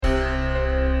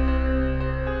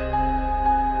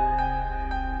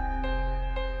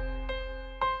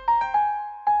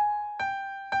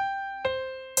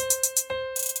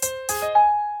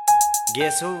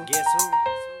Guess who?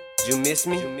 You miss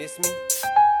me?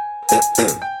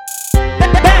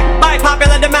 Back by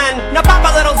popular demand. Now pop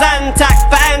a little Zantac.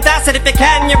 Fantastic if you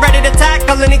can. You're ready to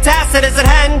tackle any task that is at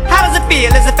hand. How does it feel?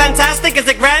 Is it fantastic? Is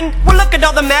it grand? Well, look at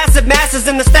all the massive masses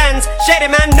in the stands. Shady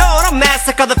man, no, don't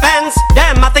massacre the fans.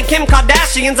 Damn, I think Kim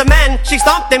Kardashian's a man. She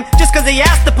stomped him just cause he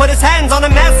asked to put his hands on a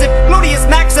massive gluteus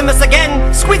maximus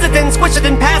again. Squeeze it in, squish it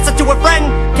and pass it to a friend.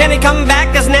 Can he come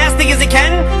back as nasty as he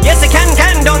can? Yes, he can,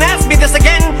 don't ask me this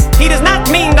again. He does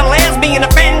not mean to lesbian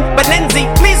offend. But Lindsay,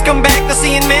 please come back to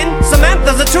seeing men.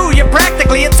 Samantha's a 2, you're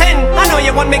practically a 10. I know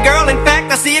you want me, girl, in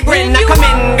fact, I see a grin. Now come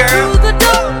in, girl. Through the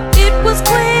door, it was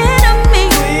clear to me.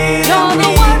 You're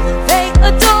the one they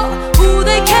adore, who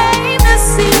they came to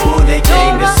see. You're a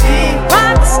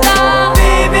rock star,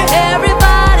 baby.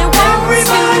 Everybody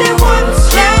wants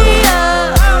you.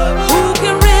 Yeah, who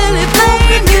can really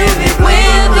blame you?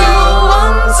 We're the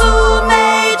ones who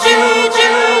made you.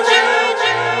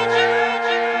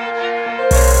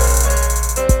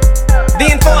 The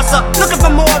enforcer, looking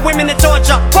for more women to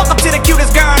torture. Welcome to the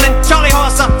cutest girl in Charlie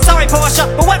Horser. Sorry, Portia,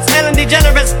 but what's Ellen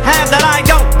DeGeneres have that I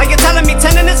don't? Are you telling me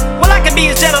tenderness? Well, I can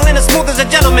be as gentle and as smooth as a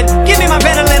gentleman. Give me my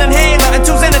Ritalin inhaler and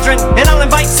 2 Xenadrin, and I'll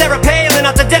invite Sarah Palin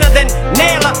out to dinner then.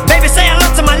 Nail her, baby, say hello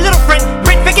to my little friend.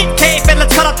 Brit, forget Kate, but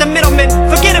let's cut out the middleman.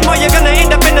 Forget him or you're gonna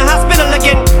end up in the hospital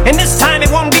again. And this time it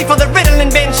won't be for the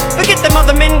Ritalin binge. Forget them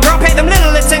other men, girl, pay them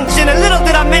little attention. And little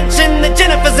did I mention that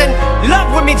Jennifer's in love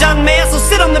with me, John Mayer, so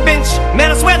sit on the bench. Man,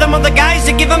 I swear them other guys,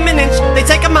 you give them an inch. They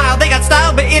take a mile, they got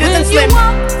style, but it isn't slim. When you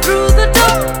walked through the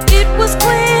door, it was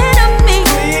clear to me.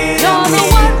 You're the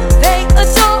one they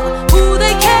adore, who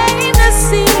they came to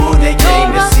see. You're a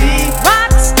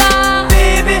rock star,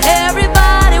 baby.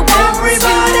 Everybody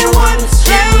wants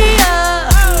you. Yeah,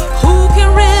 who can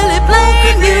really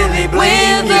blame you?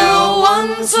 We're the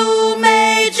ones who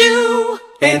made you.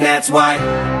 And that's why,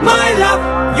 my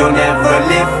love, you'll never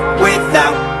live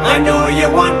without. I know you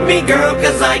want me, girl,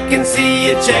 cause I can see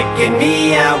you checking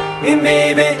me out. And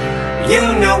baby, you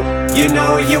know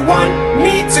you want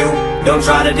me too. Don't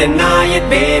try to deny it,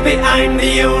 baby, I'm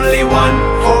the only one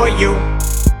for you.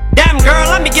 Damn girl,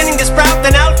 I'm beginning to sprout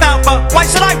an alfalfa. Why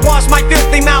should I wash my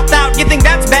filthy mouth out? You think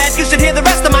that's bad? You should hear the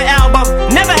rest of my album.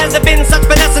 Never has there been such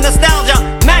finesse and nostalgia.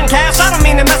 Man, Cash, I don't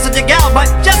mean to mess with your gal, but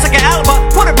Jessica Alba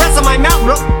put her breasts on my mouth,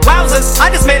 look. Wowzers,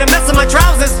 I just made a mess of my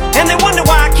trousers. And they wonder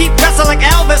why I keep dressing like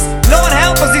Elvis. Lord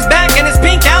help us, he's back in his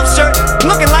pink out shirt,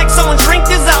 looking like someone shrinked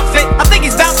his outfit. I think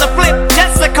he's about to flip.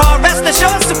 Jessica, rest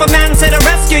assured, Superman said to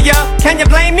rescue ya. Can you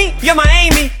blame me? You're my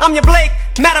Amy, I'm your Blake.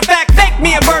 Matter of fact, bake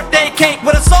me a birthday cake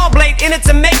with a saw blade in it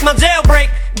to make my jailbreak.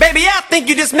 Baby, I think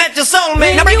you just met your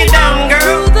soulmate. Now break it down, girl.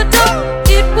 Through the door,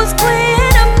 it was clear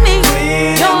to me.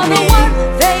 You're the one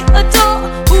they adore,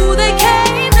 who they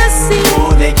came to see.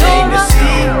 You're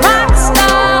a rock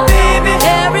star, baby.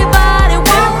 Everybody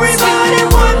wants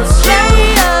you.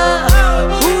 Yeah,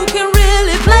 who can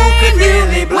really blame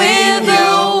you? We're the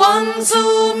ones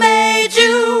who made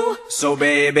you. So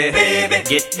baby,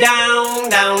 get down,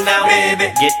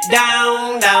 baby, get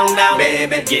down,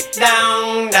 baby, get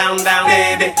down,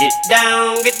 baby, get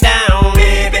down, baby, get down,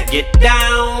 baby, get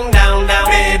down,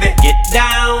 baby,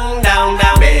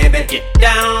 get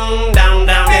down,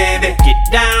 baby, get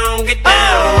down, get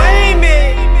down.